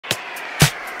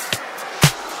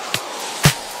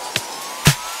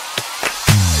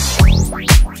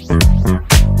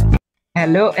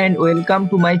Hello and welcome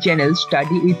to my channel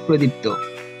Study with Pradipto.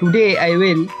 Today I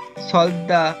will solve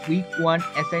the week 1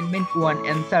 assignment 1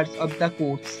 answers of the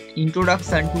course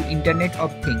Introduction to Internet of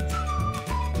Things.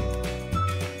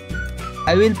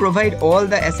 I will provide all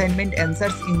the assignment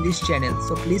answers in this channel,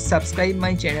 so please subscribe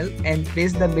my channel and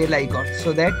press the bell icon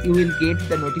so that you will get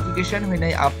the notification when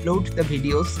I upload the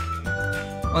videos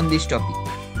on this topic.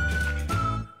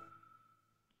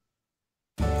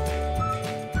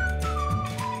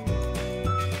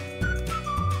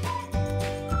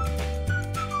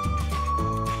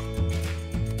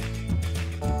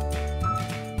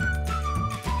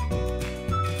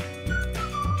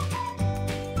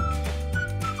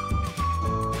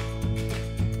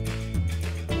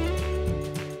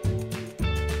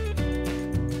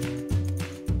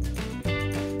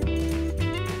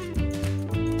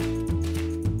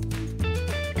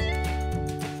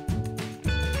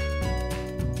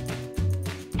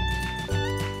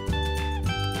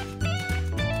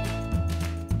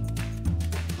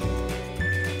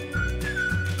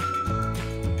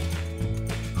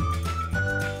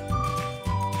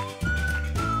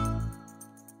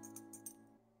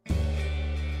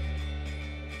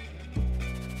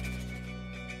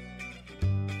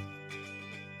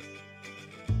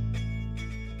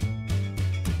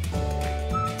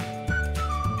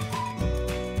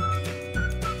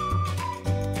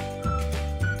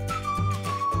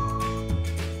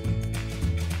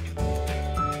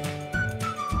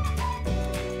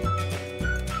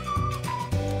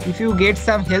 If you get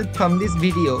some help from this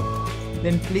video,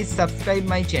 then please subscribe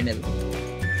my channel.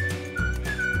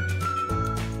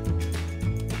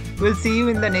 We'll see you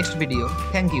in the next video.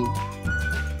 Thank you.